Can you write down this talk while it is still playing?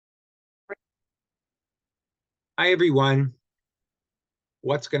Hi, everyone.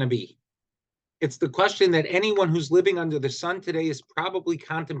 What's going to be? It's the question that anyone who's living under the sun today is probably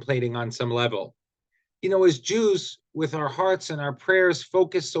contemplating on some level. You know, as Jews, with our hearts and our prayers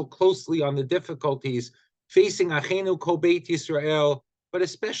focused so closely on the difficulties facing Achenu Kol Beit Yisrael, but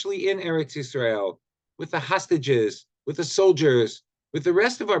especially in Eretz Yisrael, with the hostages, with the soldiers, with the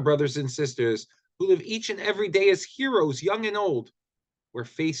rest of our brothers and sisters who live each and every day as heroes, young and old, we're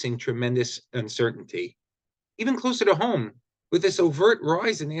facing tremendous uncertainty. Even closer to home, with this overt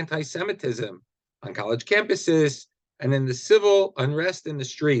rise in anti-Semitism on college campuses and in the civil unrest in the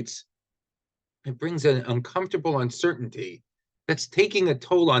streets, it brings an uncomfortable uncertainty that's taking a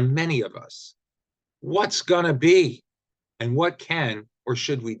toll on many of us. What's going to be, and what can or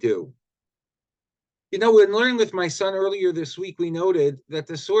should we do? You know, in learning with my son earlier this week, we noted that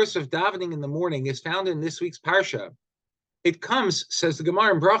the source of davening in the morning is found in this week's Parsha. It comes, says the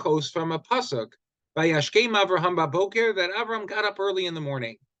Gemara in Brachos, from a pasuk by Yashkem Avraham Baboker, that Avram got up early in the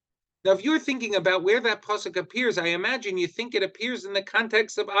morning. Now, if you're thinking about where that pasuk appears, I imagine you think it appears in the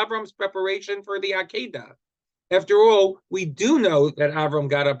context of Avram's preparation for the Akedah. After all, we do know that Avram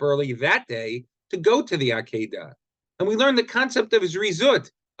got up early that day to go to the Akedah. And we learn the concept of Zrizut,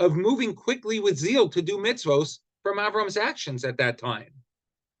 of moving quickly with zeal to do mitzvos, from Avram's actions at that time.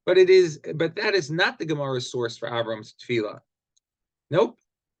 But that is not the Gemara's source for Avram's tefillah. Nope.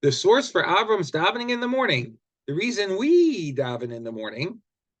 The source for Avram's davening in the morning, the reason we daven in the morning,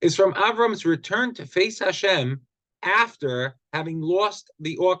 is from Avram's return to face Hashem after having lost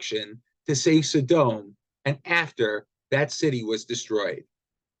the auction to save Sodom and after that city was destroyed.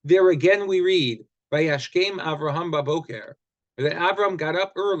 There again we read, Vayashkem Avraham Baboker, that Avram got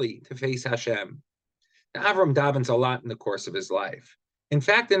up early to face Hashem. Now, Avram davens a lot in the course of his life. In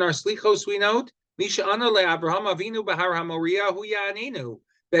fact, in our Slichos we note, Misha'ana le'Avraham Avinu Bahar HaMoriah Hu Ya'anenu,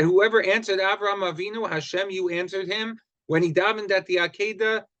 that whoever answered Avraham Avinu, Hashem, you answered him. When he davened at the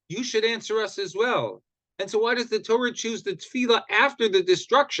Akedah, you should answer us as well. And so why does the Torah choose the tefillah after the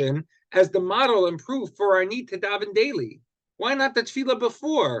destruction as the model and proof for our need to daven daily? Why not the tefillah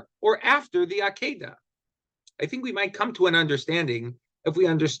before or after the Akedah? I think we might come to an understanding if we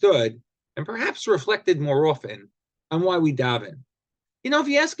understood and perhaps reflected more often on why we daven. You know, if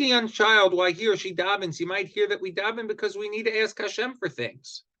you ask a young child why he or she davens, you might hear that we daven because we need to ask Hashem for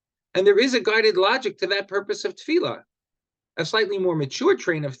things. And there is a guided logic to that purpose of tefillah. A slightly more mature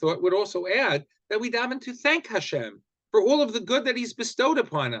train of thought would also add that we daven to thank Hashem for all of the good that he's bestowed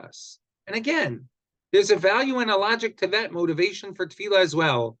upon us. And again, there's a value and a logic to that motivation for tefillah as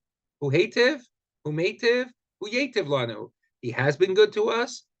well. Hu heitiv, hu meitiv, hu yetiv lanu. He has been good to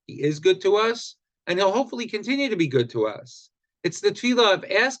us, he is good to us, and he'll hopefully continue to be good to us. It's the tefillah of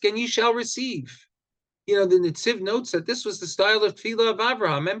ask and ye shall receive. You know, the Netziv notes that this was the style of tefillah of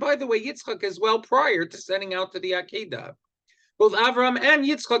Avraham, and by the way, Yitzchak as well, prior to setting out to the Akedah. Both Avraham and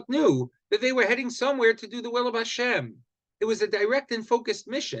Yitzchak knew that they were heading somewhere to do the will of Hashem. It was a direct and focused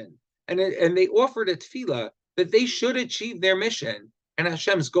mission, and they offered a tefillah that they should achieve their mission and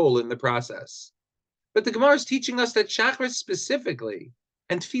Hashem's goal in the process. But the Gemara is teaching us that Shachris specifically,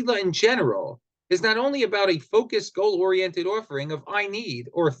 and tefillah in general, is not only about a focused, goal-oriented offering of I need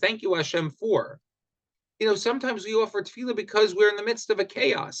or thank you Hashem for. You know, sometimes we offer tefillah because we're in the midst of a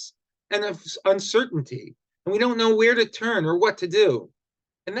chaos and of uncertainty, and we don't know where to turn or what to do.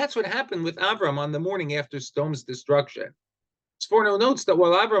 And that's what happened with Avram on the morning after Sodom's destruction. Sforno notes that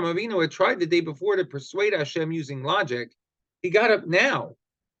while Avram Avinu had tried the day before to persuade Hashem using logic, he got up now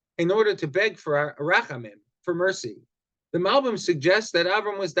in order to beg for rachamim, for mercy. The Malbim suggests that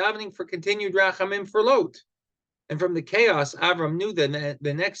Avram was davening for continued rachamim for Lot. And from the chaos, Avram knew that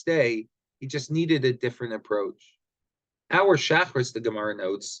the next day, he just needed a different approach. Our Shachris, the Gemara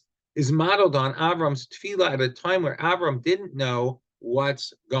notes, is modeled on Avram's tefillah at a time where Avram didn't know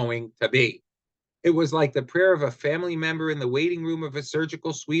what's going to be. It was like the prayer of a family member in the waiting room of a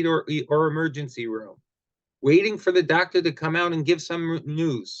surgical suite or emergency room, waiting for the doctor to come out and give some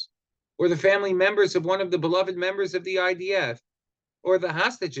news, or the family members of one of the beloved members of the IDF, or the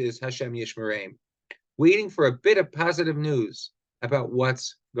hostages, Hashem Yishmereim, waiting for a bit of positive news about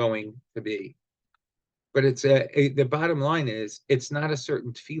what's going to be. But the bottom line is, it's not a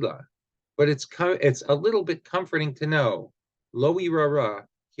certain tefillah, but it's a little bit comforting to know, lo yirara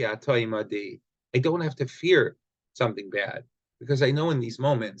ki ata imadi. I don't have to fear something bad, because I know in these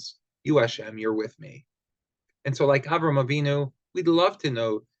moments, you Hashem, you're with me. And so like Avram Avinu, we'd love to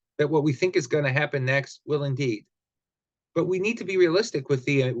know that what we think is going to happen next will indeed. But we need to be realistic with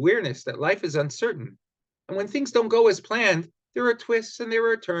the awareness that life is uncertain. And when things don't go as planned, there are twists and there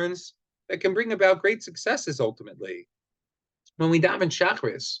are turns that can bring about great successes ultimately. When we daven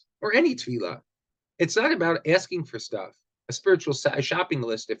Shachris, or any tefillah, It's not about asking for stuff, a spiritual shopping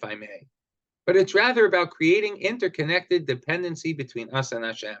list, if I may, but it's rather about creating interconnected dependency between us and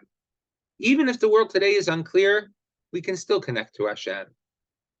Hashem. Even if the world today is unclear, we can still connect to Hashem.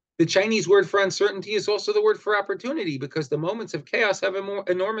 The Chinese word for uncertainty is also the word for opportunity, because the moments of chaos have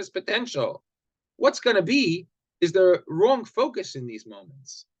enormous potential. What's going to be is the wrong focus in these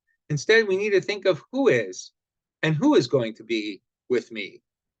moments. Instead, we need to think of who is and who is going to be with me.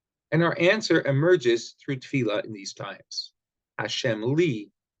 And our answer emerges through tefillah in these times. Hashem li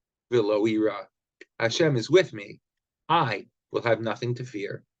v'lo ira. Hashem is with me. I will have nothing to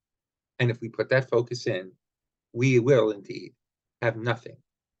fear. And if we put that focus in, we will indeed have nothing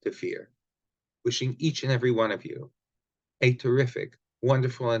to fear. Wishing each and every one of you a terrific,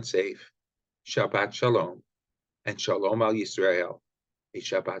 wonderful, and safe Shabbat Shalom, and Shalom al Yisrael, a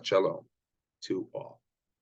Shabbat Shalom to all.